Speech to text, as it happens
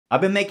I've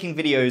been making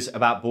videos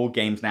about board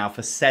games now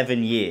for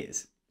 7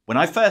 years. When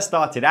I first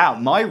started out,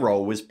 my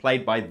role was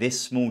played by this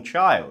small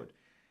child.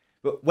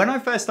 But when I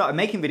first started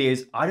making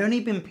videos, I'd only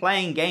been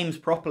playing games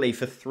properly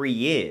for 3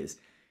 years.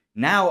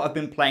 Now I've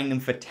been playing them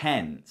for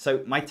 10.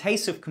 So my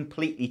tastes have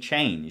completely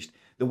changed.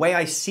 The way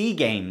I see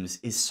games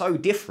is so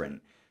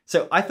different.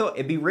 So I thought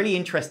it'd be really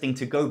interesting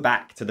to go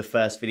back to the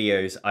first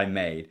videos I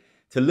made,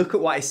 to look at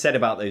what I said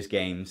about those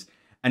games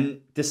and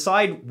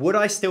decide, would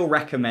I still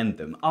recommend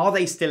them? Are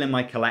they still in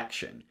my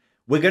collection?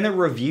 We're going to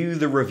review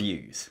the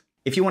reviews.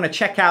 If you want to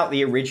check out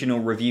the original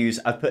reviews,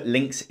 I've put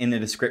links in the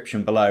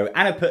description below,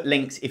 and I've put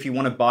links if you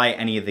want to buy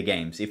any of the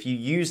games. If you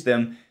use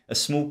them, a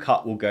small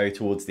cut will go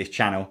towards this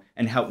channel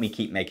and help me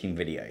keep making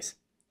videos.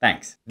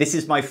 Thanks. This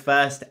is my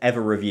first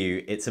ever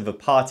review. It's of a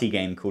party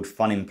game called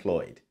Fun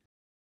Employed.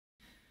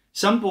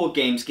 Some board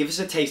games give us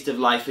a taste of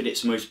life at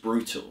its most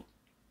brutal.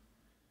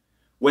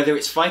 Whether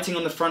it's fighting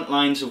on the front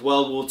lines of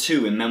World War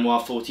II in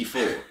Memoir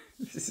 44.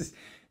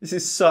 This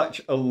is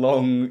such a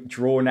long,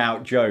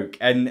 drawn-out joke,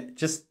 and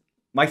just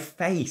my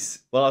face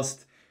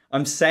whilst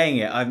I'm saying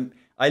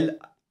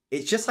it,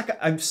 it's just like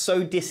I'm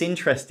so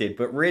disinterested,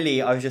 but really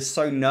I was just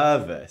so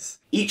nervous.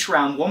 Each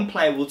round, one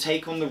player will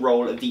take on the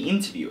role of the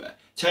interviewer,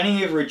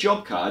 turning over a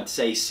job card,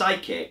 say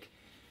psychic,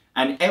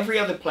 and every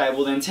other player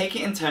will then take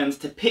it in turns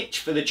to pitch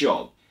for the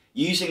job,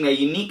 using their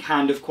unique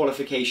hand of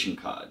qualification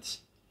cards.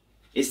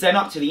 It's then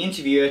up to the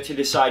interviewer to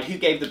decide who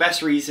gave the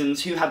best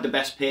reasons, who had the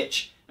best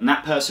pitch, and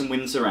that person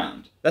wins the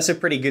round. That's a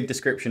pretty good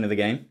description of the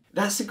game.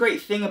 That's the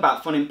great thing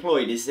about Fun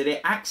Employed, is that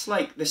it acts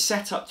like the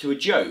setup to a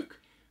joke,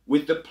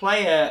 with the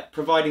player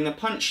providing the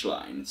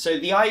punchline. So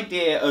the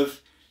idea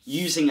of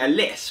using a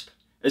lisp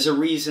as a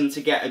reason to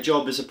get a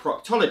job as a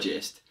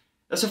proctologist,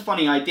 that's a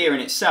funny idea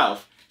in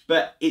itself,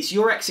 but it's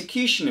your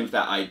execution of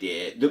that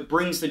idea that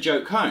brings the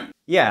joke home.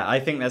 Yeah, I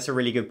think that's a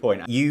really good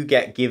point. You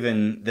get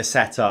given the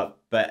setup,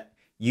 but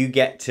you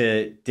get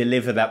to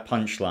deliver that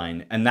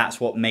punchline, and that's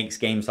what makes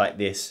games like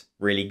this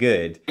really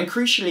good. And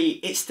crucially,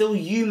 it's still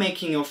you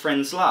making your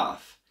friends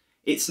laugh.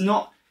 It's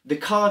not the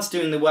cards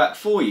doing the work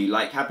for you,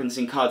 like happens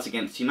in Cards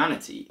Against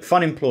Humanity.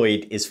 Fun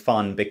Employed is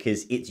fun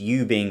because it's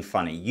you being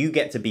funny. You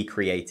get to be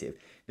creative.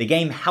 The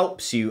game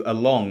helps you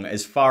along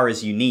as far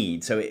as you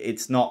need, so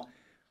it's not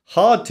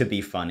hard to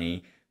be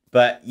funny,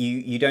 but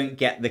you don't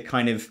get the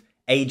kind of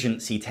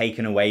agency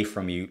taken away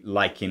from you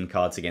like in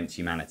Cards Against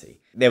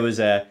Humanity. There was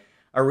a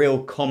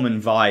real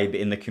common vibe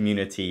in the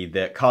community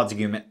that Cards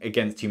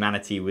Against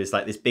Humanity was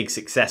like this big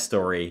success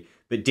story,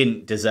 but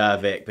didn't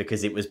deserve it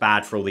because it was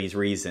bad for all these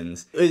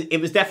reasons. It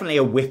was definitely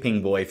a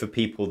whipping boy for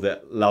people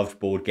that loved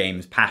board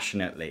games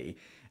passionately.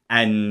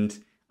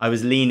 And I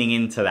was leaning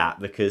into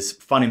that because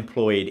Fun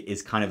Employed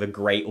is kind of a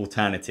great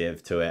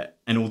alternative to it.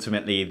 And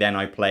ultimately then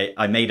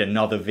I made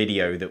another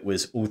video that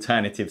was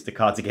alternatives to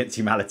Cards Against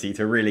Humanity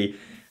to really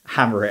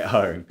hammer it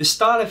home. The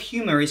style of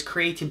humour is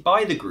created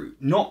by the group,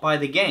 not by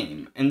the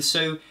game, and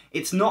so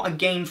it's not a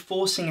game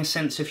forcing a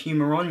sense of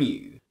humour on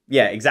you.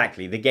 Yeah,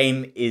 exactly. The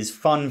game is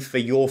fun for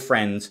your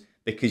friends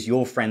because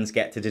your friends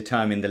get to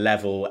determine the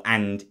level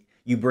and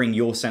you bring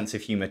your sense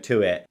of humour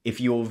to it. If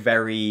you're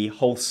very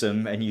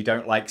wholesome and you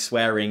don't like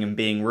swearing and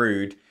being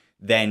rude,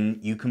 then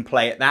you can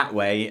play it that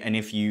way, and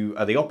if you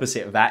are the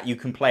opposite of that, you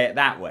can play it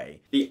that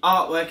way. The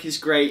artwork is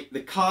great,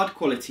 the card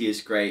quality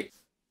is great.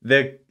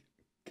 The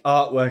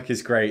artwork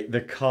is great,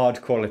 the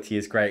card quality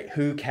is great,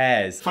 who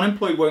cares? Fun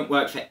Employed won't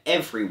work for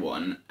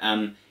everyone.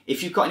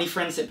 If you've got any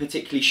friends that are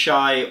particularly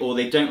shy or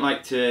they don't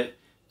like to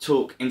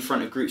talk in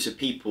front of groups of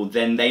people,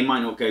 then they might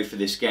not go for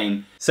this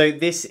game. So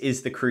this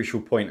is the crucial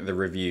point of the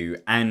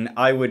review, and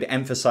I would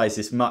emphasize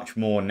this much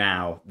more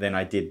now than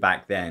I did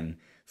back then.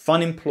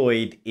 Fun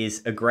Employed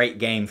is a great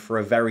game for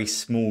a very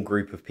small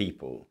group of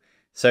people.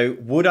 So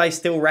would I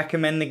still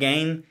recommend the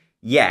game?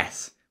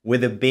 Yes,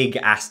 with a big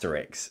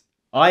asterisk.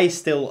 I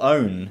still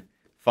own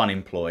Fun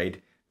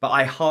Employed, but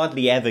I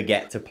hardly ever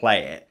get to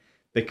play it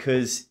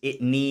because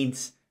it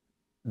needs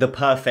the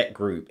perfect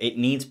group. It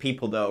needs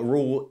people that are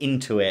all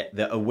into it,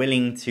 that are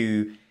willing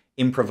to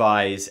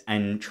improvise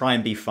and try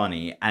and be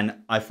funny. And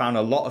I found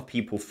a lot of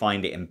people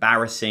find it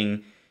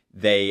embarrassing.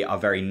 They are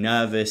very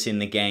nervous in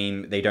the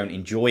game. They don't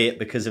enjoy it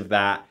because of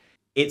that.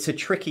 It's a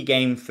tricky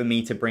game for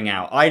me to bring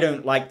out. I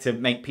don't like to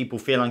make people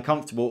feel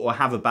uncomfortable or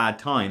have a bad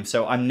time,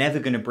 so I'm never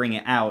going to bring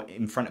it out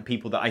in front of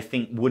people that I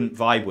think wouldn't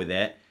vibe with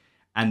it,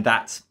 and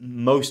that's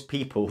most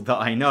people that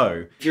I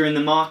know. If you're in the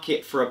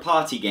market for a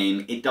party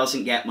game, it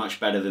doesn't get much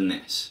better than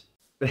this.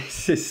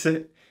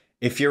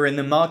 If you're in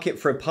the market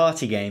for a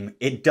party game,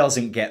 it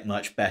doesn't get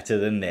much better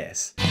than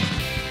this.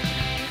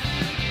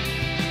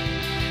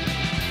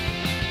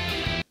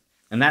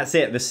 And that's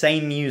it, the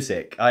same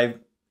music. I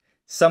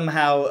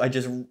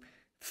just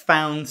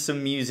found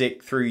some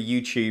music through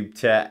YouTube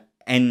to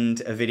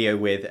end a video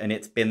with, and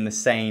it's been the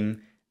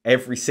same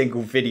every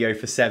single video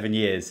for 7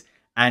 years.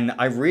 And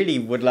I really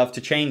would love to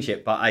change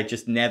it, but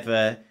there's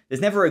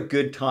never a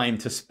good time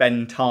to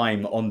spend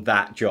time on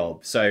that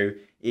job. So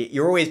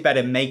you're always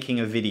better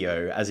making a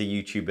video as a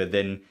YouTuber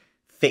than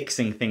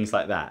fixing things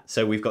like that.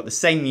 So we've got the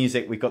same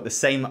music, we've got the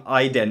same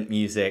ident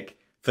music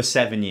for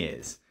 7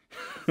 years.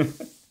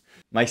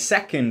 My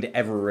second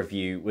ever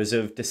review was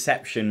of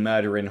Deception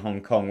Murder in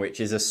Hong Kong, which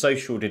is a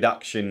social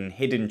deduction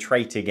hidden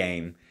traitor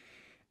game.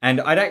 And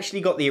I'd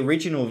actually got the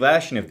original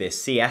version of this,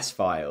 CS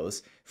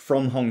Files,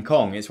 from Hong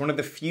Kong. It's one of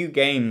the few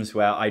games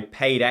where I'd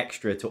paid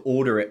extra to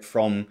order it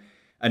from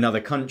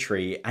another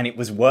country, and it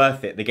was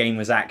worth it. The game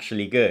was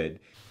actually good.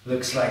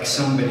 Looks like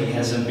somebody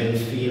hasn't been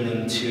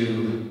feeling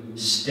too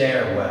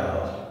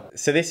stairwell.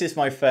 So this is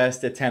my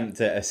first attempt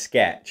at a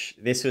sketch.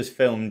 This was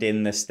filmed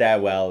in the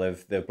stairwell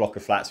of the block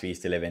of flats we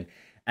used to live in.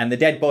 And the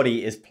dead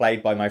body is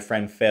played by my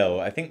friend Phil.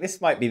 I think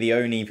this might be the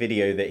only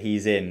video that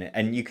he's in.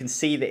 And you can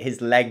see that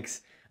his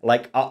legs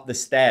like up the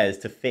stairs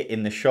to fit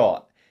in the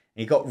shot.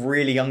 He got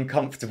really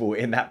uncomfortable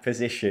in that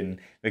position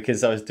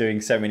because I was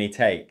doing so many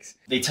takes.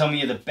 They tell me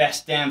you're the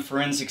best damn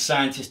forensic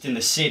scientist in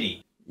the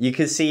city. You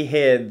can see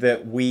here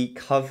that we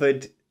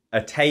covered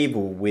a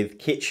table with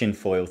kitchen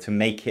foil to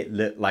make it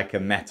look like a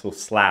metal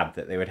slab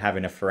that they would have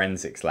in a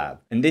forensics lab.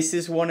 And this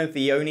is one of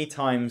the only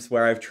times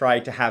where I've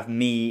tried to have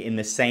me in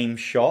the same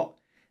shot.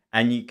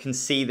 And you can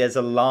see there's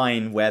a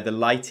line where the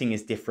lighting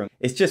is different.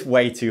 It's just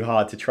way too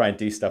hard to try and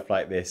do stuff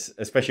like this,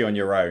 especially on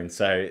your own.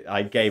 So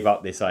I gave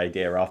up this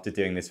idea after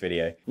doing this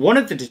video. One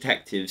of the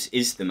detectives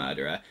is the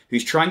murderer,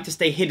 who's trying to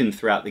stay hidden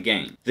throughout the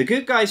game. The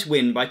good guys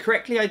win by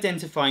correctly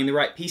identifying the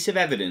right piece of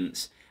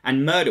evidence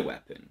and murder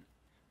weapon.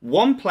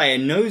 One player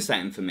knows that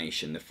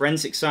information, the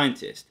forensic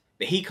scientist,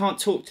 but he can't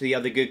talk to the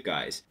other good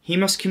guys. He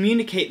must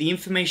communicate the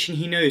information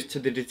he knows to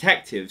the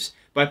detectives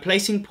by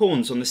placing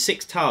pawns on the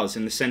 6 tiles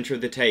in the center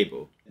of the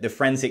table. The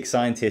forensic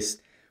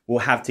scientist will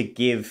have to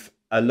give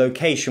a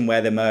location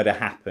where the murder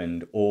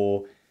happened,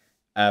 or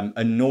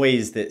a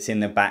noise that's in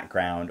the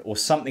background, or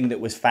something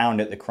that was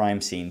found at the crime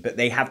scene, but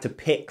they have to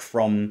pick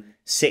from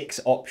 6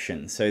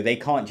 options. So they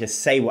can't just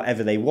say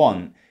whatever they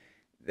want.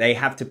 They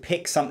have to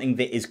pick something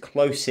that is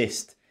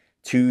closest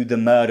to the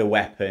murder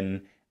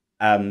weapon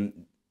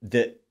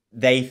that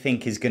they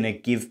think is going to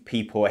give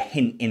people a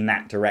hint in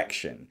that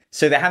direction.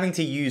 So they're having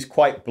to use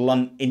quite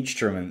blunt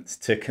instruments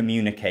to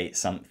communicate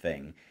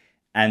something.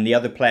 And the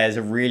other players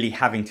are really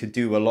having to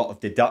do a lot of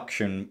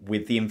deduction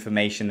with the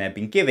information they've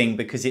been giving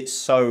because it's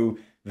so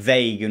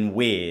vague and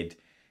weird.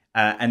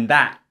 And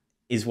that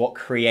is what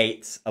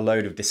creates a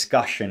load of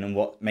discussion and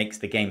what makes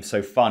the game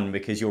so fun,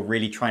 because you're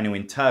really trying to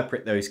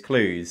interpret those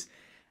clues.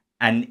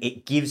 And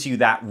it gives you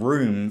that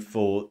room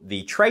for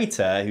the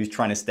traitor who's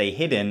trying to stay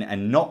hidden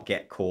and not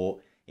get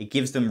caught. It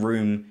gives them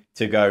room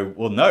to go,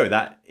 well, no,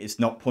 that is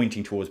not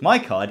pointing towards my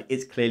card.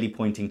 It's clearly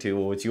pointing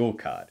towards your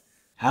card.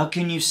 How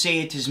can you say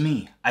it is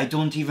me? I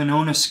don't even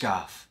own a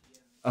scarf.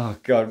 Oh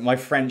God, my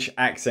French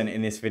accent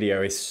in this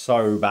video is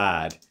so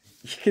bad.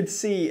 You can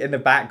see in the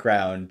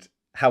background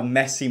how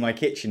messy my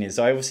kitchen is.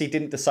 I obviously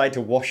didn't decide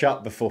to wash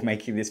up before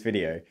making this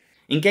video.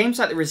 In games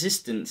like The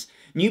Resistance,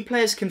 new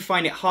players can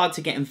find it hard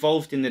to get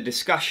involved in the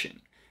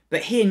discussion.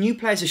 But here, new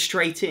players are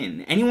straight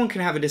in. Anyone can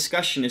have a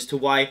discussion as to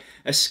why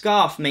a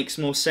scarf makes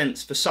more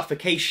sense for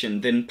suffocation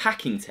than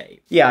packing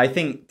tape. Yeah, I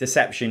think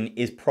Deception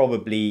is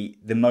probably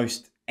the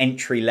most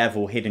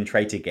entry-level hidden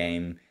traitor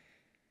game.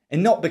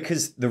 And not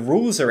because the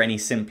rules are any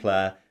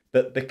simpler,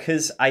 but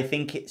because I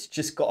think it's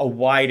just got a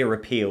wider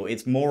appeal.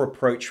 It's more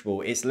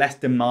approachable. It's less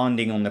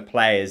demanding on the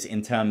players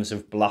in terms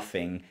of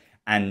bluffing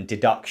and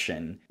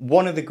deduction.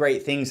 One of the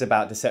great things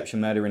about Deception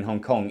Murder in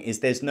Hong Kong is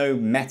there's no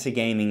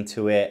metagaming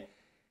to it.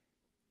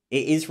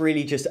 It is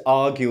really just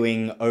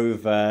arguing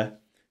over,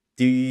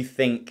 do you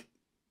think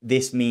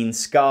this means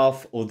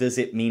scarf or does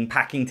it mean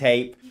packing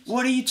tape?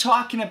 What are you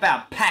talking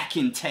about,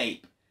 packing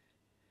tape?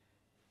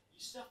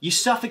 You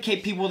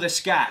suffocate people with a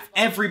scarf.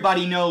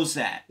 Everybody knows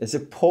that. There's a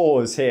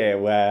pause here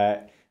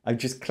where I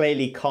just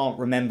clearly can't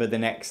remember the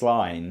next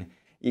line.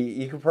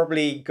 You could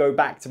probably go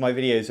back to my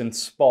videos and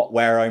spot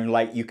where I'm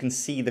like, you can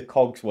see the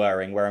cogs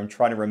whirring, where I'm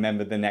trying to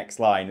remember the next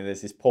line, and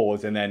there's this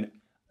pause and then,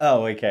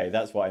 oh, okay,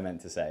 that's what I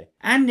meant to say.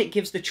 And it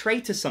gives the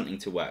traitor something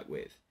to work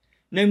with.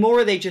 No more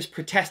are they just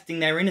protesting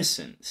their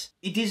innocence.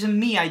 It isn't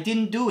me, I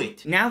didn't do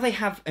it. Now they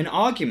have an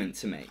argument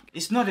to make.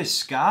 It's not a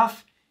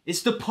scarf,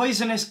 it's the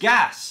poisonous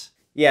gas.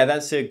 Yeah,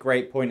 that's a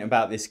great point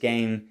about this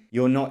game.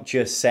 You're not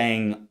just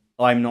saying,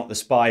 I'm not the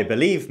spy,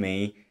 believe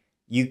me.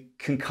 You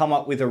can come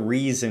up with a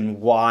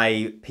reason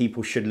why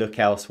people should look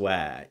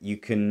elsewhere. You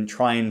can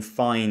try and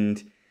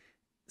find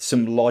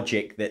some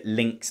logic that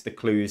links the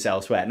clues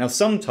elsewhere. Now,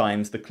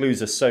 sometimes the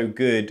clues are so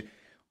good,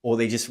 or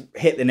they just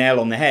hit the nail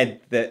on the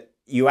head, that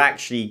you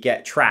actually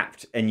get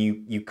trapped and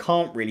you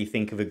can't really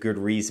think of a good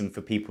reason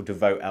for people to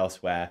vote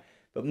elsewhere.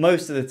 But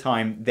most of the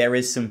time, there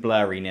is some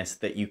blurriness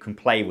that you can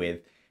play with.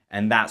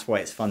 And that's why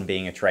it's fun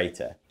being a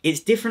traitor. It's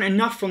different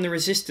enough from The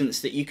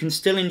Resistance that you can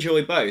still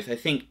enjoy both. I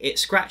think it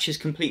scratches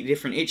completely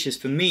different itches,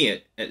 for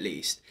me at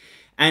least.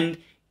 And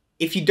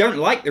if you don't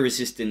like The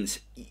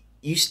Resistance,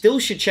 you still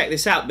should check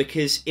this out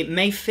because it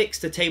may fix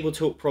the table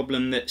talk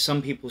problem that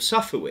some people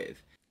suffer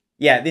with.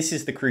 Yeah, this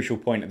is the crucial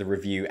point of the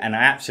review, and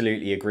I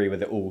absolutely agree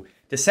with it all.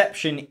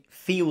 Deception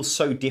feels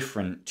so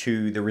different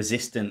to The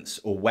Resistance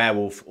or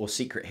Werewolf or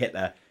Secret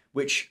Hitler,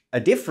 which are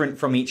different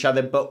from each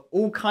other, but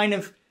all kind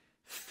of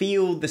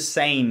feel the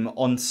same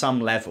on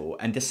some level,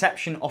 and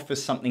Deception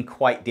offers something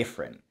quite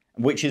different,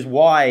 which is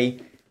why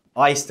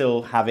I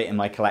still have it in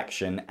my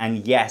collection.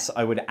 And yes,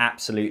 I would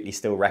absolutely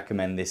still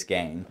recommend this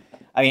game.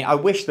 I mean, I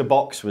wish the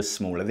box was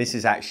smaller. This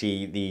is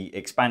actually the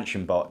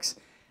expansion box,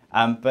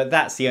 but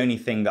that's the only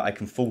thing that I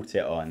can fault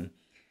it on.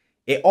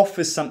 It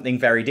offers something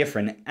very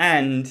different,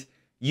 and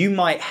you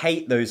might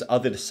hate those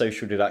other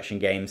social deduction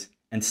games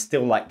and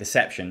still like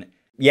Deception.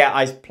 Yeah,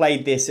 I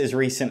played this as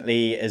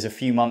recently as a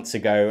few months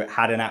ago,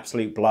 had an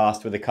absolute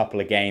blast with a couple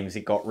of games.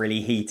 It got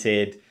really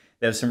heated.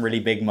 There were some really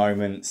big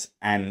moments,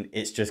 and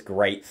it's just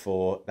great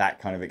for that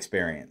kind of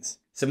experience.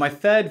 So my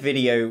third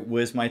video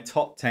was my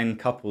top 10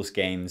 couples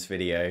games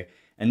video.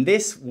 And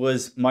this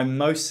was my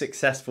most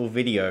successful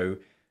video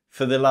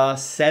for the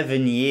last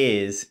 7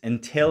 years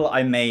until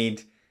I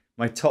made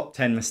my top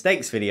 10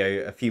 mistakes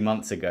video a few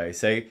months ago.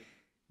 So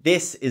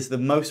this is the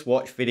most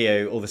watched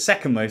video, or the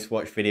second most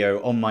watched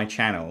video on my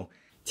channel.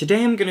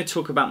 Today I'm going to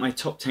talk about my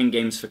top 10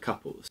 games for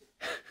couples.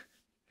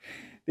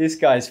 This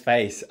guy's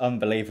face,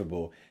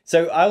 unbelievable.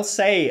 So I'll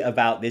say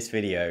about this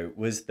video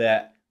was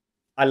that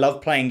I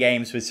love playing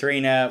games with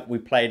Serena. We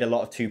played a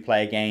lot of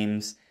 2-player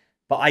games,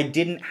 but I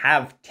didn't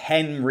have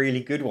 10 really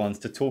good ones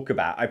to talk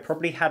about. I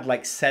probably had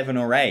like 7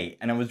 or 8,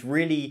 and I was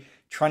really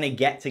trying to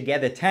get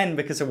together 10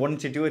 because I wanted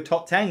to do a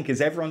top 10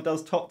 because everyone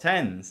does top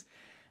 10s.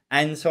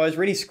 And so I was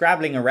really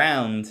scrabbling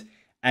around,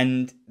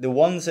 and the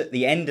ones at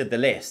the end of the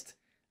list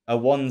are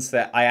ones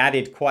that I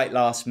added quite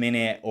last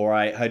minute, or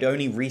I had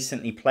only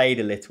recently played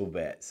a little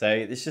bit. So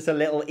it's just a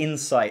little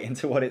insight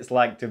into what it's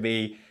like to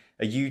be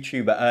a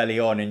YouTuber early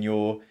on, and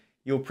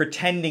you're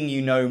pretending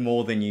you know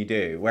more than you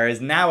do.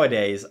 Whereas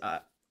nowadays,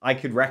 I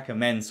could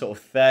recommend sort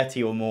of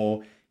 30 or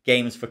more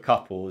games for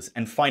couples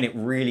and find it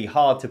really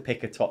hard to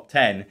pick a top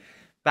 10.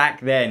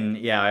 Back then,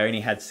 yeah, I only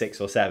had 6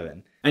 or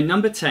 7. And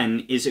number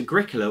 10 is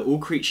Agricola, All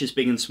Creatures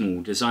Big and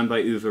Small, designed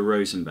by Uwe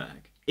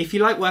Rosenberg. If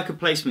you like worker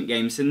placement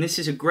games, then this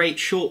is a great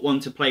short one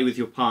to play with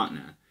your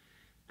partner.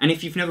 And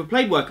if you've never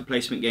played worker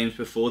placement games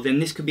before, then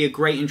this could be a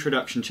great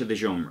introduction to the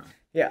genre.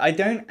 Yeah, I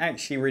don't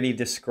actually really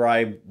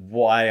describe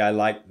why I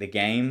like the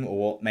game or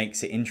what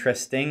makes it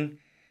interesting.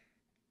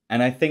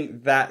 And I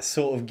think that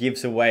sort of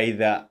gives away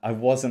that I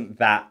wasn't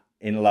that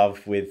in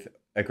love with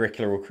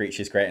Agricola, All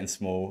Creatures Great and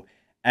Small.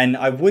 And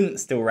I wouldn't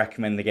still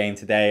recommend the game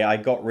today. I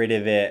got rid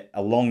of it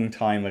a long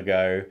time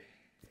ago.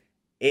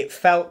 It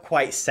felt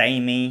quite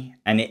samey,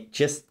 and it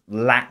just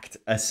lacked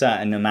a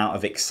certain amount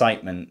of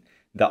excitement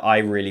that I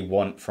really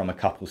want from a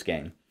couples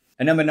game.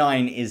 And number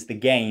 9 is The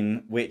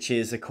Game, which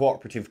is a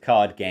cooperative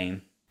card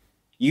game.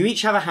 You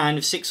each have a hand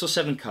of 6 or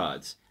 7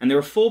 cards, and there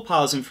are 4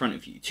 piles in front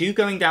of you, 2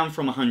 going down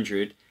from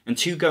 100 and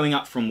 2 going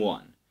up from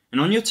 1.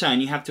 And on your turn,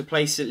 you have to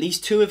place at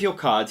least 2 of your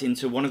cards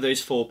into one of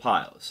those 4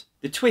 piles.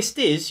 The twist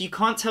is, you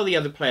can't tell the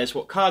other players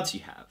what cards you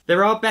have.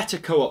 There are better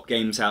co-op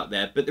games out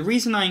there, but the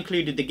reason I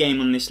included The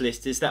Game on this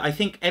list is that I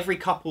think every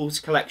couple's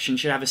collection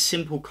should have a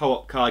simple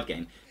co-op card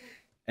game.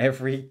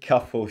 Every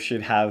couple's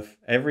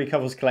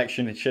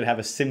collection should have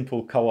a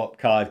simple co-op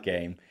card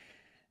game.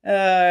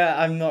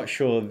 I'm not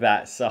sure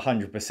that's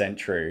 100%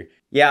 true.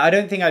 Yeah, I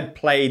don't think I'd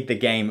played the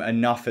game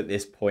enough at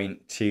this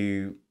point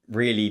to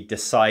really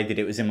decide that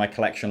it was in my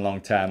collection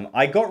long term.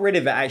 I got rid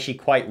of it actually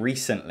quite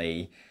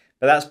recently,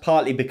 but that's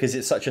partly because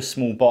it's such a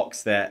small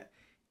box that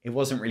it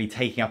wasn't really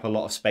taking up a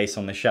lot of space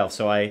on the shelf,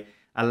 so I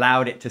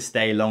allowed it to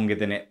stay longer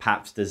than it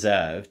perhaps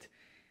deserved.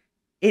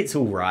 It's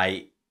all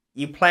right.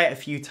 You play it a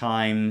few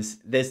times.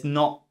 There's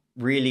not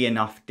really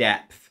enough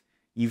depth.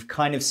 You've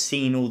kind of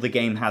seen all the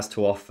game has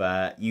to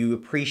offer. You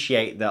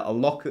appreciate that a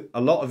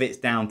lot of it's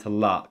down to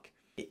luck.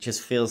 It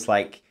just feels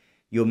like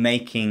you're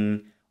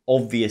making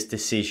obvious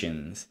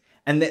decisions.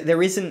 And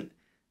there isn't,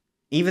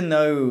 even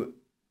though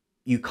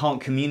you can't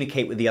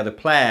communicate with the other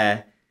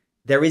player,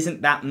 there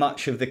isn't that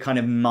much of the kind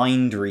of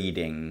mind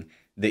reading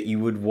that you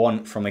would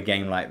want from a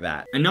game like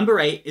that. And number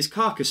 8 is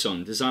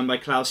Carcassonne, designed by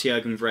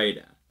Klaus-Jürgen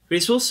Wrede. But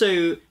it's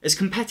also as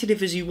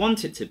competitive as you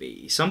want it to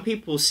be. Some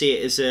people see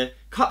it as a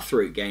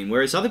cutthroat game,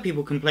 whereas other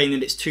people complain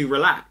that it's too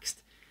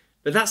relaxed.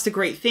 But that's the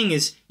great thing,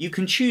 is you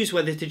can choose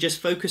whether to just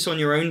focus on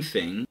your own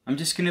thing. I'm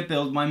just going to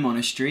build my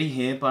monastery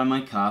here by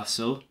my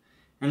castle,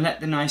 and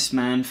let the nice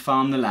man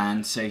farm the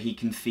land so he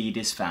can feed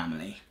his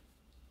family.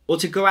 Or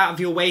to go out of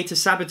your way to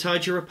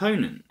sabotage your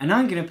opponent. And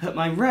I'm going to put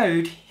my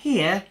road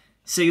here,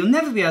 so you'll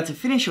never be able to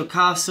finish your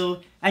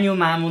castle, and your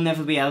man will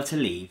never be able to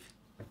leave.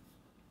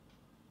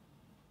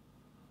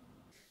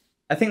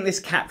 I think this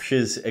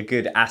captures a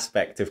good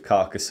aspect of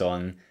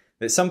Carcassonne,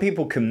 that some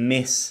people can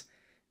miss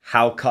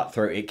how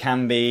cutthroat it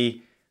can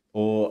be,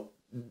 or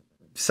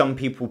some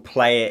people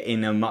play it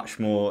in a much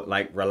more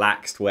like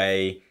relaxed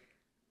way.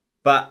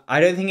 But I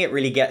don't think it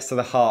really gets to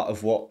the heart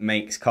of what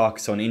makes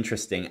Carcassonne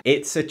interesting.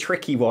 It's a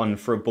tricky one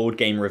for a board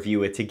game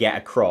reviewer to get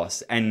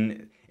across,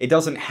 and it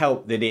doesn't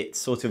help that it's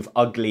sort of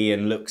ugly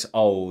and looks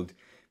old,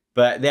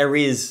 but there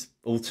is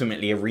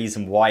ultimately a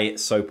reason why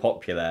it's so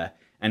popular,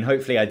 and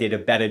hopefully I did a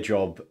better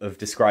job of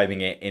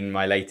describing it in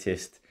my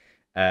latest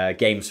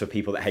games for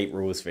people that hate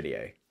rules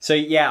video. So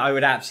yeah, I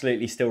would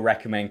absolutely still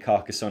recommend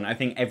Carcassonne. I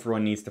think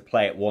everyone needs to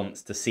play it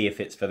once to see if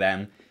it's for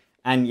them.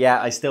 And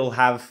yeah, I still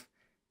have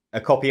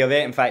a copy of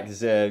it. In fact,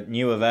 there's a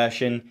newer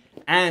version.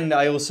 And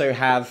I also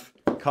have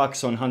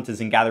Carcassonne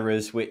Hunters and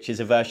Gatherers, which is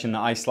a version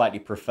that I slightly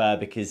prefer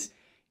because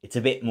it's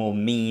a bit more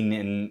mean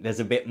and there's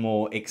a bit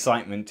more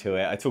excitement to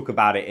it. I talk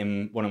about it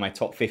in one of my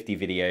top 50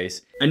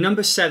 videos. And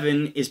number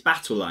 7 is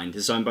Battle Line,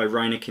 designed by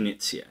Reiner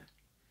Knizia.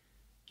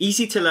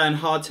 Easy to learn,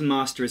 hard to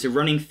master is a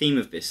running theme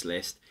of this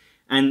list,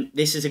 and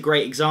this is a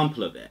great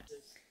example of it.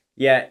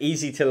 Yeah,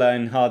 easy to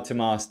learn, hard to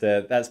master.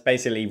 That's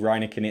basically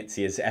Reiner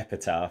Knizia's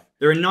epitaph.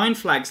 There are 9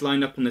 flags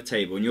lined up on the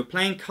table, and you're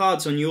playing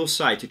cards on your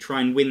side to try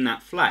and win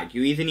that flag.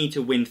 You either need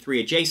to win 3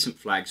 adjacent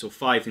flags or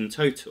 5 in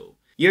total.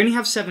 You only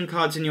have 7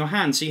 cards in your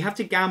hand, so you have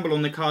to gamble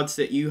on the cards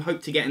that you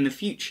hope to get in the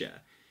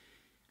future.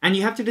 And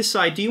you have to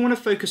decide, do you want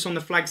to focus on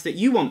the flags that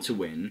you want to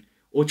win,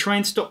 or try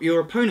and stop your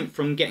opponent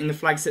from getting the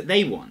flags that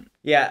they want?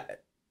 Yeah,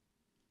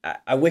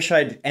 I wish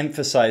I'd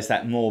emphasized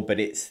that more, but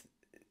it's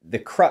the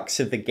crux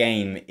of the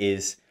game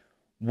is,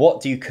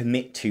 what do you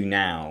commit to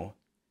now?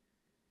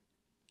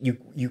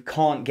 You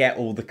can't get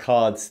all the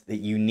cards that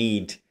you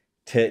need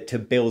to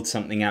build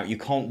something out. You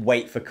can't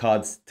wait for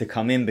cards to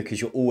come in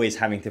because you're always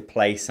having to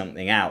play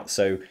something out.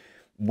 So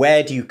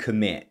where do you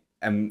commit?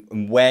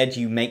 And where do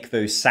you make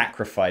those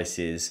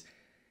sacrifices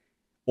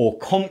or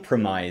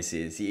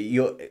compromises?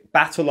 Your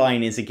Battle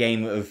Line is a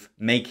game of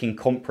making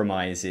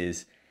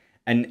compromises.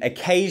 And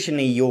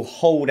occasionally you'll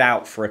hold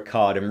out for a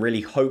card and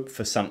really hope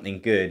for something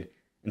good.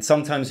 And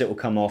sometimes it will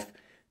come off.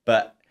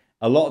 But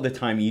a lot of the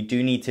time you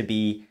do need to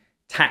be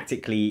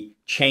tactically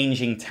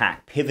changing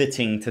tack,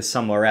 pivoting to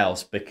somewhere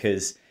else,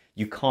 because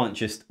you can't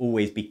just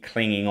always be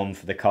clinging on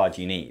for the card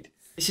you need.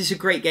 This is a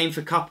great game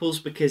for couples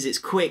because it's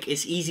quick,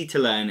 it's easy to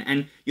learn,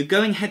 and you're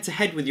going head to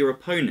head with your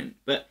opponent.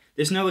 But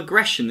there's no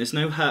aggression, there's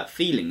no hurt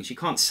feelings. You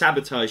can't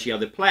sabotage the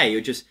other player.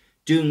 You're just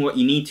doing what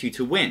you need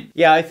to win.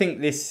 Yeah, I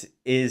think this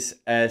is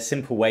a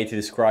simple way to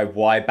describe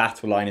why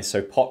Battle Line is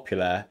so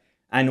popular,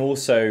 and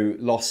also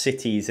Lost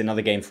Cities,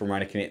 another game from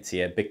Reiner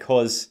Knizia,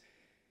 because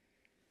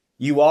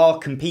you are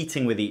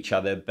competing with each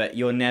other, but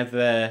you're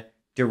never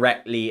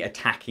directly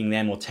attacking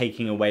them or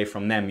taking away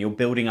from them. You're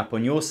building up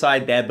on your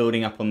side, they're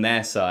building up on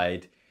their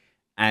side.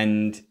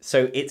 And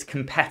so it's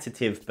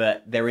competitive,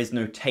 but there is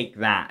no take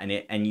that,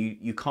 and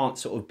you can't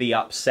sort of be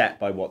upset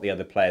by what the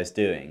other player's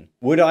doing.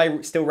 Would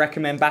I still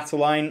recommend Battle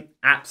Line?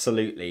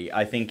 Absolutely.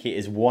 I think it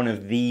is one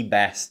of the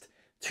best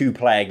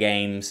 2-player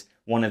games,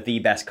 one of the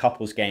best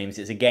couples games.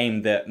 It's a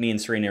game that me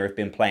and Serena have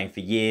been playing for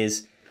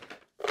years.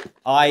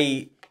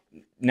 I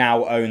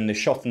now own the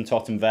Shot and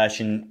Totten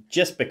version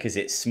just because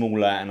it's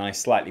smaller and I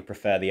slightly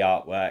prefer the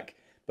artwork.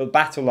 But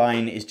Battle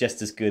Line is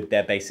just as good.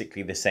 They're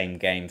basically the same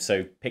game,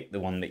 so pick the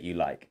one that you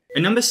like.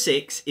 And number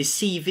 6 is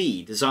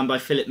CV, designed by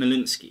Philip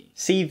Malunsky.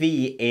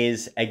 CV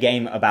is a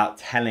game about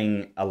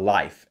telling a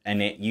life,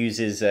 and it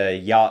uses a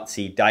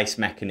Yahtzee dice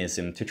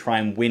mechanism to try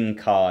and win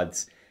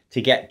cards, to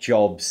get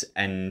jobs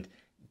and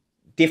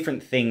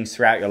different things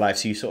throughout your life,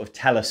 so you sort of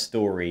tell a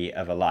story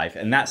of a life,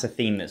 and that's a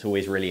theme that's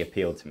always really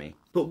appealed to me.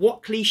 But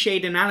what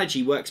cliched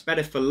analogy works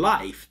better for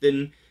life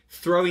than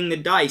throwing the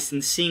dice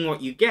and seeing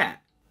what you get?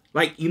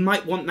 Like, you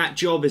might want that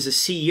job as a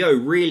CEO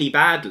really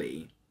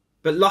badly,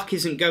 but luck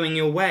isn't going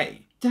your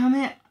way. Damn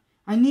it,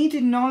 I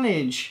needed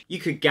knowledge. You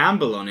could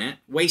gamble on it,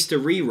 waste a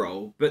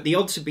reroll, but the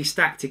odds would be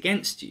stacked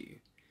against you.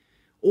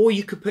 Or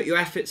you could put your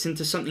efforts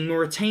into something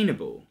more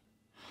attainable.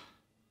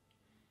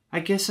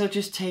 I guess I'll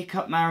just take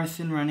up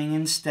marathon running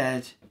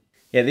instead.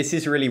 Yeah, this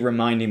is really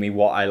reminding me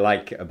what I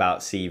like about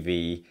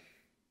CV,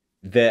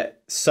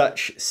 that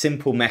such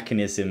simple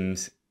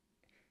mechanisms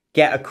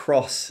get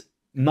across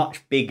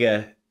much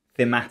bigger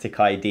thematic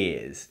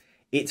ideas.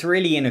 It's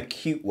really in a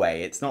cute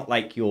way. It's not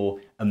like you're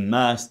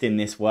immersed in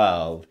this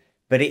world,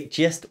 but it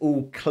just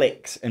all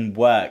clicks and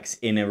works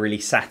in a really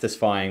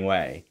satisfying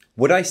way.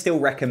 Would I still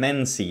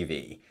recommend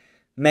CV?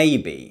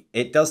 Maybe.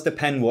 It does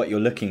depend what you're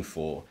looking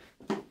for.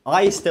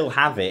 I still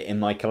have it in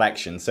my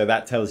collection, so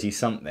that tells you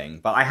something,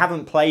 but I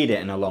haven't played it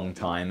in a long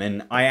time,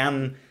 and I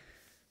am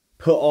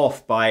put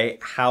off by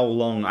how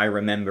long I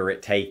remember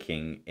it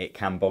taking. It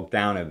can bog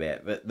down a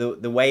bit, but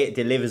the way it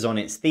delivers on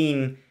its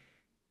theme,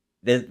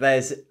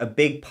 there's a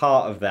big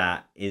part of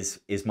that is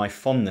my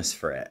fondness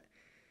for it.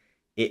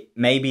 It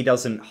maybe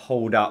doesn't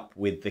hold up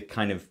with the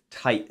kind of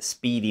tight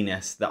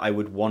speediness that I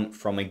would want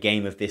from a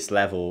game of this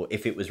level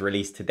if it was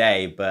released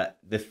today, but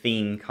the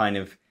theme kind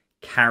of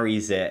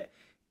carries it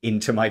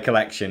into my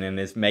collection and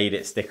has made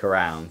it stick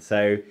around.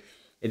 So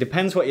it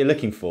depends what you're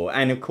looking for.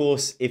 And of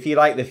course, if you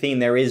like the theme,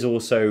 there is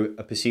also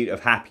A Pursuit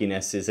of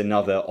Happiness is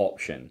another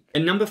option.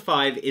 And number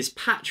 5 is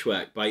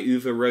Patchwork by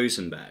Uwe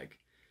Rosenberg.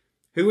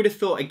 Who would have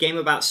thought a game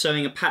about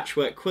sewing a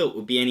patchwork quilt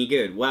would be any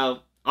good?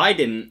 Well, I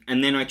didn't,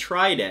 and then I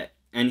tried it,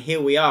 and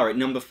here we are at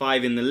number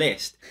 5 in the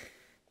list.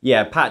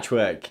 Yeah,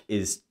 Patchwork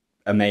is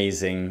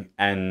amazing,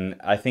 and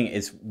I think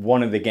it's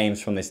one of the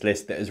games from this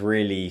list that has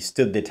really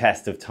stood the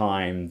test of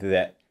time,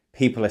 that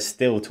people are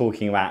still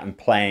talking about and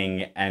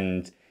playing.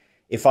 And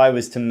if I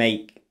was to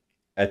make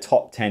a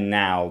top 10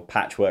 now,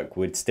 Patchwork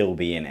would still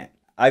be in it.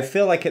 I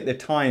feel like at the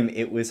time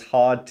it was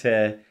hard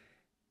to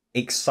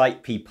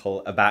excite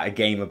people about a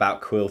game about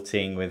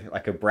quilting with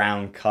like a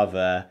brown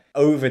cover.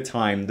 Over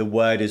time, the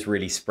word has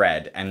really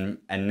spread, and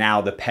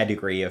now the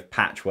pedigree of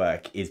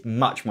Patchwork is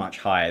much, much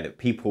higher, that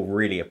people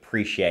really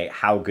appreciate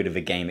how good of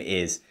a game it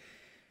is.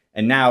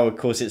 And now, of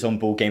course, it's on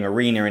Board Game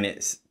Arena, and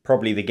it's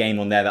probably the game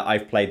on there that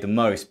I've played the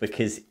most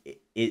because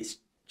it's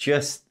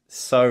just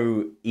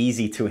so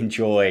easy to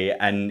enjoy,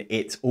 and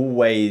it's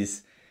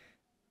always,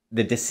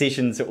 the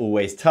decisions are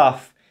always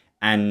tough,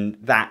 and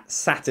that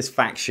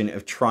satisfaction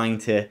of trying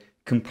to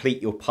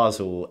complete your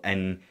puzzle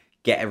and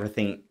get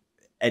everything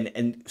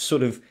and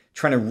sort of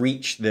trying to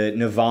reach the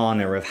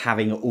nirvana of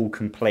having it all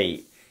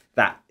complete,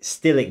 that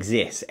still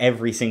exists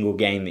every single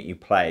game that you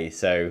play.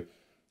 So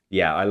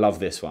yeah, I love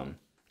this one.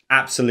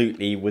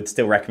 Absolutely would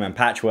still recommend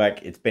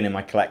Patchwork. It's been in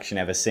my collection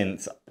ever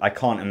since. I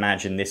can't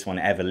imagine this one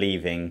ever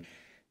leaving.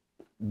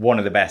 One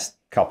of the best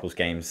couples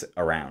games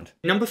around.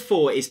 Number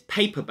 4 is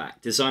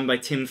Paperback, designed by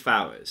Tim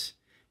Fowers.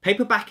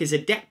 Paperback is a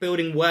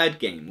deck-building word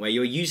game where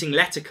you're using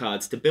letter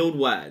cards to build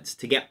words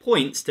to get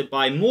points to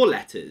buy more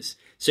letters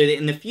so that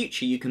in the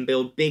future you can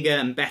build bigger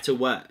and better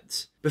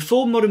words.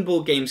 Before modern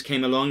board games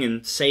came along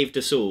and saved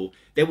us all,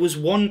 there was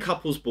one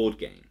couples board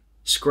game,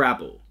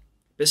 Scrabble.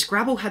 But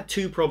Scrabble had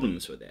 2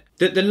 problems with it.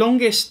 That the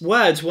longest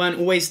words weren't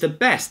always the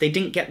best, they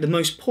didn't get the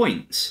most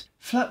points.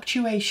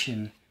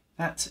 Fluctuation,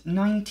 that's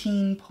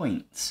 19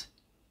 points.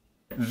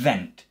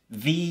 Vent,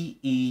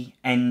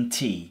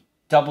 V-E-N-T.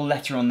 Double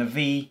letter on the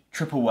V,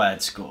 triple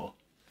word score,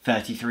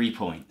 33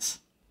 points.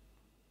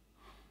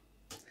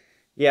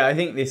 Yeah, I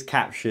think this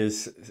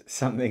captures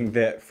something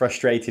that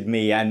frustrated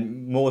me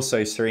and more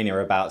so Serena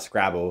about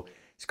Scrabble.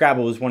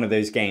 Scrabble was one of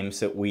those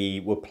games that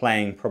we were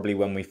playing probably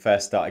when we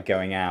first started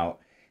going out,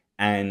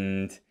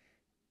 and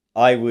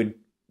I would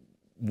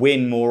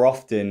win more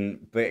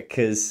often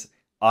because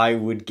I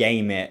would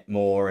game it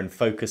more and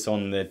focus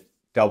on the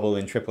double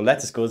and triple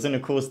letter scores. And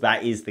of course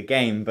that is the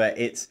game, but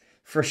it's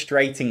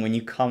frustrating when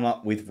you come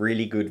up with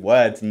really good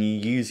words and you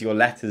use your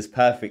letters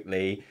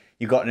perfectly.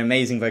 You've got an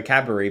amazing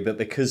vocabulary, but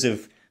because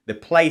of the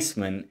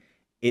placement,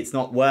 it's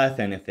not worth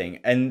anything.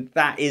 And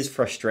that is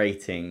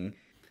frustrating.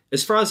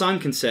 As far as I'm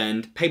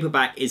concerned,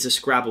 Paperback is a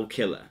Scrabble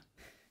killer.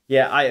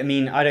 Yeah, I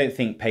mean, I don't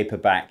think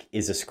Paperback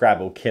is a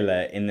Scrabble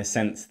killer in the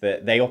sense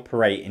that they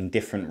operate in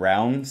different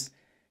realms.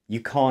 You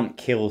can't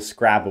kill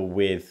Scrabble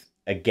with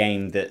a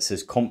game that's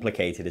as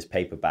complicated as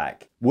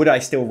Paperback. Would I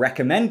still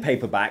recommend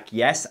Paperback?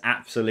 Yes,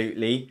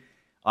 absolutely.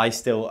 I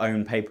still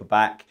own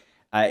Paperback.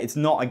 It's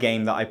not a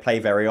game that I play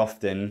very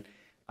often.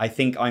 I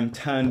think I'm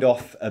turned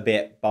off a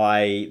bit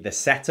by the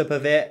setup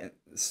of it.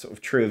 It's sort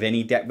of true of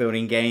any deck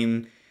building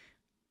game.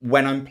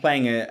 When I'm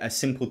playing a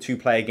simple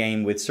 2-player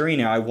game with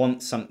Serena, I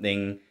want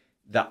something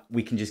that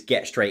we can just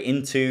get straight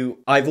into.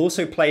 I've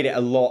also played it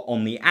a lot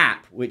on the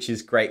app, which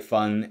is great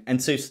fun.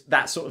 And so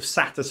that sort of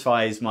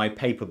satisfies my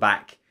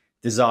Paperback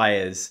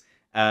desires.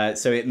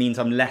 So it means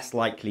I'm less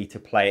likely to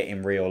play it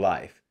in real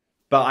life.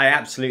 But I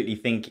absolutely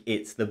think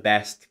it's the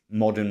best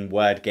modern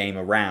word game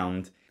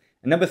around.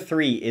 And number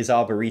 3 is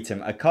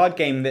Arboretum, a card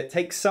game that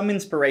takes some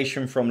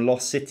inspiration from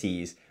Lost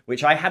Cities,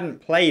 which I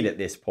hadn't played at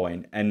this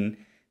point and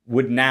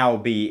would now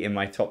be in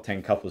my top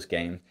 10 couples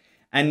game.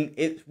 And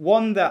it's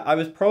one that I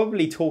was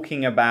probably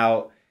talking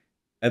about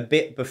a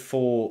bit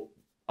before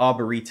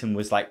Arboretum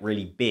was like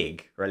really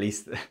big, or at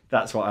least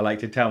that's what I like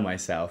to tell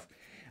myself.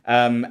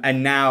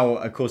 And now,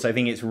 of course, I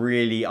think it's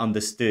really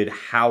understood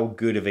how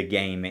good of a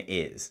game it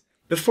is.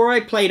 Before I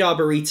played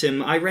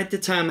Arboretum, I read the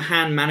term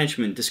hand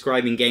management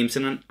describing games,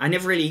 and I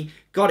never really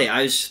got it.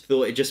 I just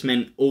thought it just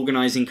meant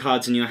organising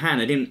cards in your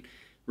hand. I didn't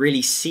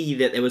really see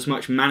that there was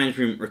much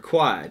management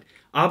required.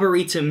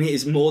 Arboretum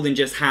is more than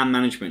just hand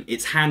management.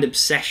 It's hand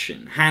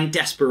obsession, hand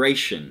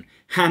desperation,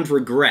 hand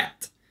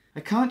regret. I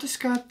can't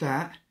discard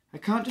that. I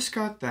can't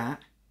discard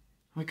that.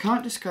 I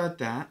can't discard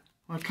that.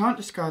 I can't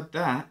discard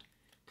that.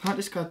 Can't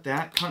discard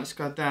that. Can't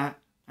discard that.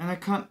 And I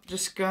can't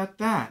discard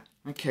that.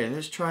 Okay,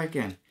 let's try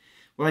again.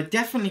 Well, I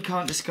definitely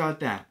can't discard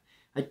that.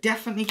 I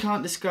definitely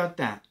can't discard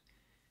that.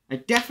 I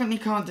definitely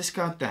can't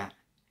discard that.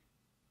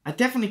 I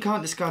definitely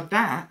can't discard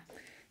that.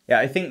 Yeah,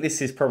 I think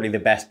this is probably the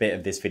best bit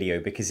of this video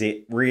because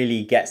it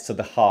really gets to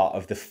the heart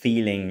of the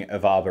feeling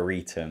of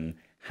Arboretum.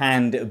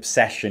 Hand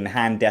obsession,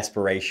 hand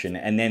desperation,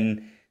 and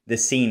then the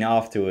scene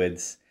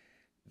afterwards.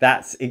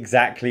 That's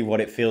exactly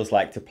what it feels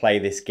like to play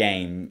this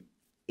game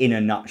in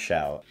a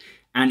nutshell.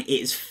 And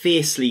it's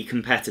fiercely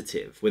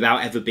competitive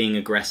without ever being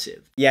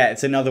aggressive. Yeah,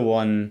 it's another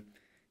one.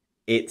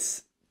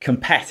 It's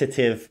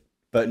competitive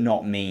but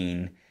not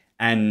mean.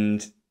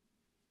 And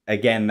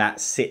again, that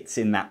sits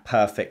in that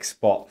perfect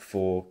spot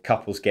for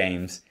couples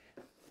games.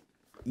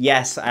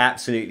 Yes, I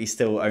absolutely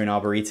still own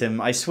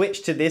Arboretum. I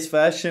switched to this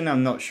version.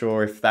 I'm not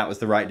sure if that was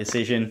the right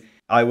decision.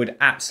 I would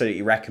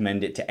absolutely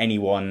recommend it to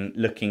anyone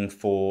looking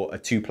for a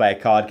 2-player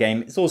card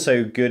game. It's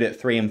also good at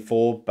 3 and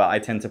 4, but I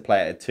tend to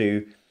play it at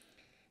 2.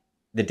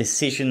 The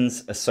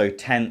decisions are so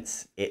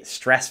tense. It's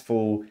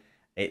stressful.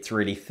 It's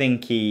really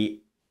thinky.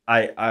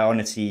 I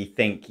honestly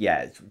think,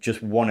 yeah, it's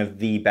just one of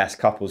the best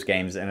couples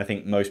games, and I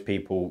think most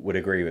people would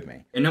agree with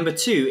me. And number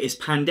 2 is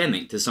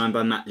Pandemic, designed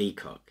by Matt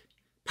Leacock.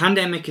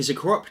 Pandemic is a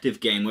cooperative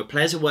game where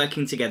players are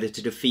working together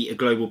to defeat a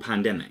global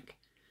pandemic.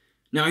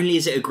 Not only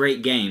is it a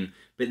great game,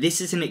 but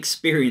this is an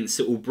experience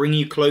that will bring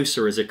you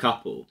closer as a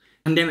couple.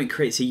 Pandemic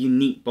creates a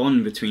unique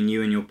bond between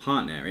you and your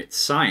partner. It's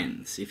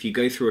science. If you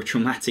go through a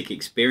traumatic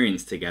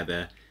experience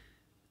together,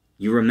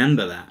 you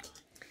remember that.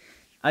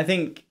 I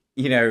think,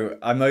 you know,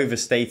 I'm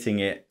overstating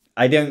it.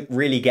 I don't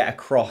really get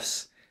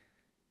across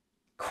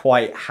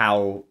quite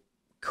how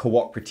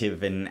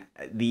cooperative and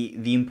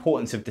the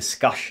importance of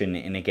discussion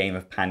in a game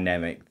of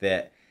Pandemic,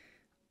 that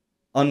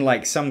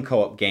unlike some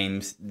co-op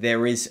games,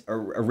 there is a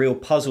real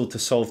puzzle to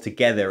solve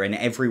together and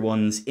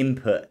everyone's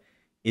input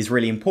is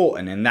really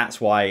important. And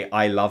that's why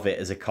I love it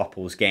as a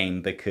couples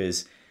game,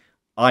 because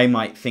I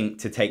might think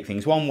to take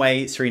things one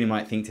way, Serena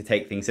might think to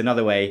take things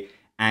another way,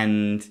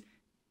 and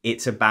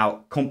it's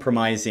about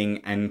compromising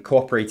and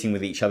cooperating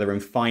with each other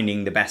and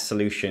finding the best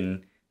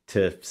solution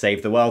to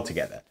save the world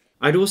together.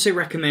 I'd also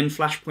recommend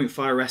Flashpoint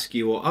Fire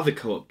Rescue or other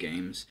co-op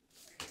games.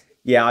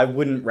 Yeah, I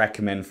wouldn't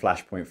recommend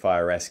Flashpoint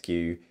Fire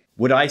Rescue.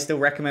 Would I still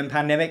recommend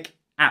Pandemic?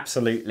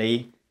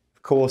 Absolutely.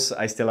 Of course,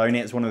 I still own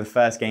it. It's one of the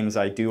first games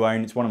I do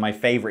own. It's one of my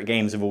favorite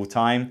games of all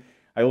time.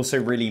 I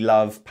also really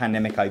love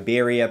Pandemic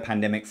Iberia,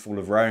 Pandemic Fall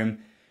of Rome.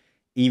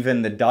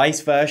 Even the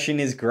DICE version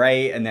is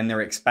great, and then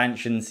their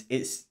expansions.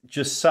 It's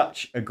just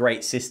such a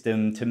great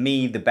system. To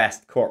me, the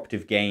best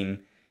cooperative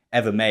game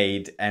ever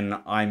made, and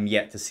I'm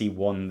yet to see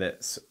one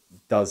that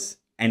does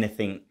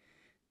anything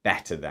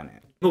better than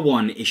it. Number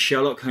 1 is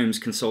Sherlock Holmes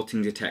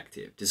Consulting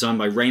Detective, designed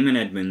by Raymond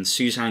Edmonds,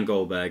 Suzanne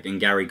Goldberg, and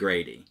Gary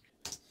Grady.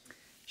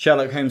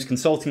 Sherlock Holmes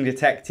Consulting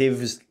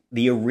Detective is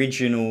the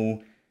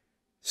original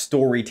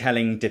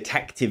storytelling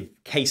detective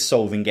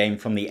case-solving game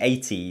from the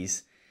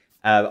 80s.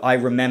 I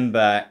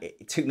remember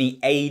it took me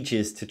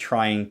ages to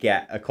try and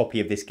get a copy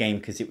of this game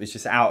because it was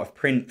just out of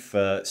print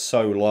for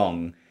so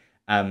long.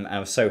 I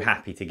was so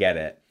happy to get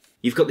it.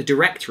 You've got the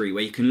directory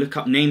where you can look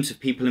up names of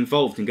people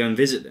involved and go and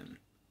visit them.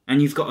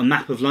 And you've got a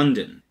map of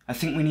London. I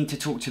think we need to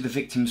talk to the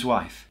victim's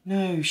wife.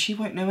 No, she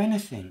won't know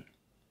anything.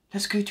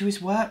 Let's go to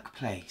his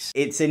workplace.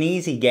 It's an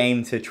easy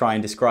game to try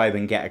and describe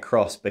and get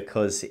across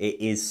because it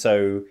is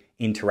so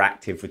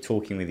interactive with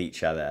talking with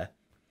each other.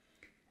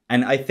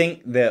 And I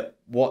think that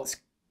what's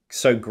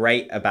so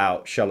great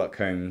about Sherlock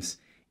Holmes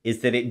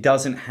is that it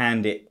doesn't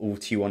hand it all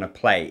to you on a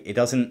plate. It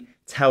doesn't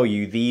tell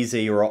you these are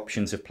your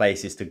options of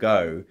places to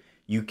go.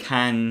 You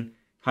can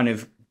kind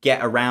of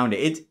get around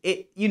it.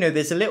 You know,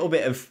 there's a little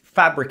bit of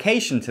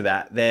fabrication to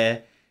that.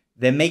 They're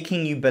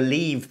making you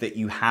believe that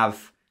you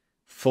have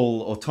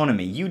full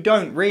autonomy. You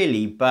don't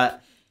really,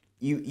 but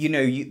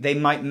they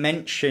might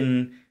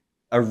mention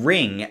a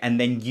ring and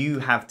then you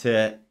have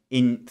to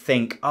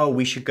think, oh,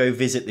 we should go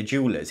visit the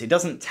jewelers. It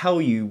doesn't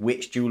tell you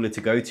which jeweler to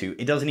go to.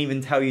 It doesn't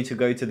even tell you to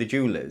go to the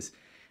jewelers.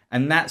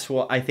 And that's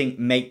what I think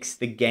makes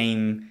the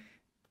game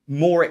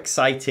more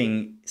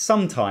exciting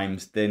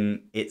sometimes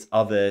than its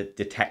other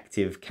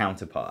detective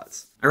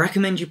counterparts. I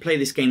recommend you play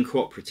this game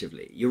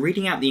cooperatively. You're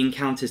reading out the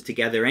encounters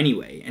together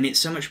anyway, and it's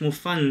so much more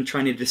fun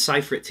trying to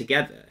decipher it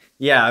together.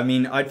 Yeah, I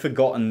mean, I'd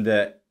forgotten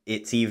that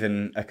it's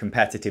even a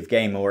competitive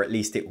game, or at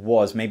least it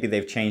was. Maybe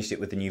they've changed it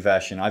with the new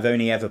version. I've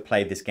only ever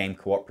played this game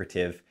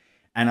cooperative,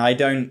 and I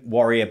don't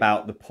worry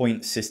about the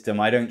point system.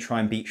 I don't try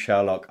and beat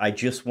Sherlock. I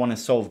just want to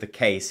solve the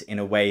case in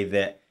a way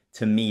that,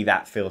 to me,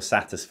 that feels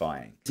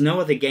satisfying. There's no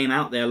other game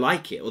out there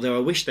like it, although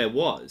I wish there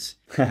was.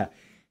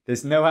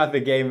 There's no other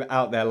game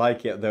out there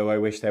like it, though I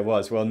wish there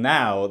was. Well,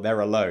 now there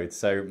are loads,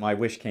 so my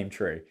wish came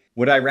true.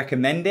 Would I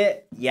recommend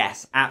it?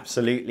 Yes,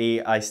 absolutely.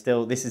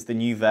 This is the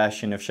new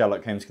version of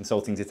Sherlock Holmes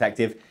Consulting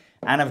Detective,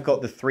 and I've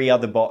got the 3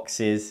 other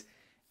boxes.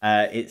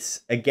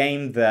 It's a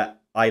game that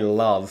I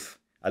love.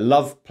 I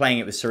love playing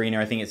it with Serena.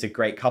 I think it's a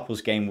great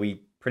couples game.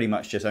 We pretty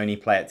much just only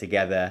play it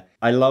together.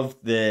 I love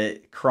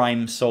the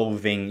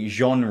crime-solving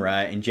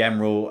genre in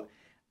general.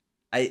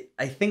 I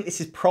think this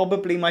is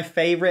probably my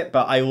favorite,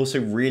 but I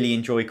also really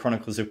enjoy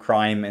Chronicles of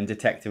Crime and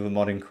Detective: A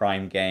Modern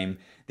Crime Game.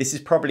 This is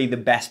probably the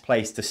best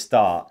place to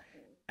start.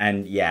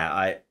 And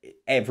yeah,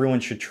 everyone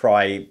should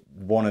try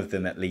one of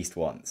them at least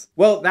once.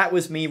 Well, that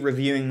was me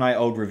reviewing my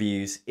old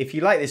reviews. If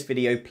you like this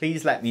video,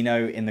 please let me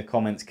know in the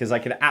comments because I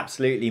could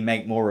absolutely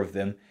make more of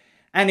them.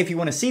 And if you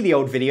want to see the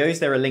old videos,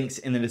 there are links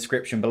in the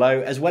description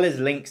below, as well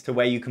as links to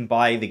where you can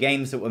buy the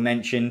games that were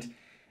mentioned.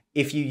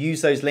 If you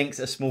use those links,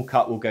 a small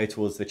cut will go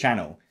towards the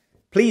channel.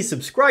 Please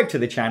subscribe to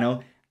the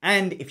channel,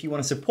 and if you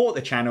want to support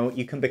the channel,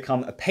 you can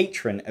become a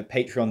patron at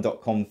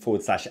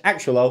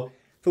patreon.com/ActualLol,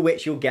 for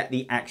which you'll get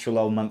the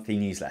ActualLol monthly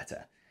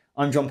newsletter.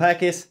 I'm John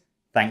Perkis,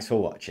 thanks for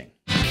watching.